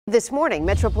This morning,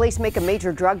 Metro Police make a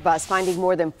major drug bust, finding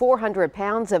more than 400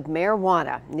 pounds of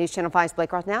marijuana. News Channel 5's Blake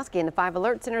Rothnowski in the 5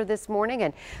 Alert Center this morning.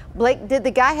 And Blake, did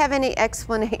the guy have any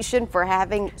explanation for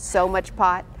having so much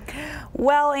pot?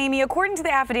 Well, Amy, according to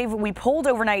the affidavit we pulled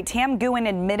overnight, Tam Guin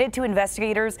admitted to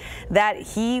investigators that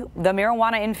the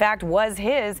marijuana, in fact, was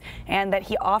his and that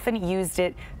he often used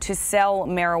it to sell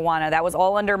marijuana. That was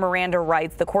all under Miranda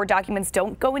rights. The court documents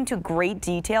don't go into great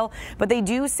detail, but they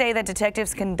do say that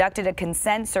detectives conducted a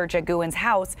consent search at Guin's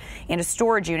house and a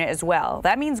storage unit as well.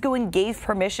 That means Guin gave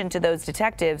permission to those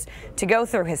detectives to go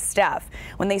through his stuff.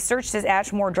 When they searched his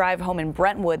Ashmore Drive home in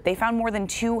Brentwood, they found more than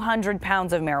 200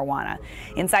 pounds of marijuana.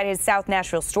 Inside his South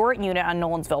Nashville storage unit on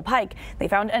Nolensville Pike, they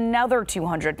found another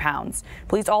 200 pounds.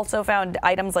 Police also found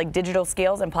items like digital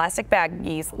scales and plastic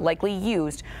baggies likely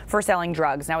used for selling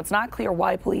drugs. Now, it's not clear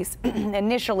why police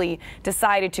initially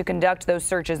decided to conduct those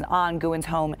searches on Guin's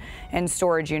home and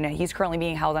storage unit. He's currently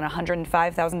being held on a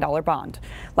 $105,000 bond.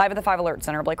 Live at the 5 Alert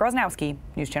Center, Blake Rosnowski,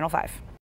 News Channel 5.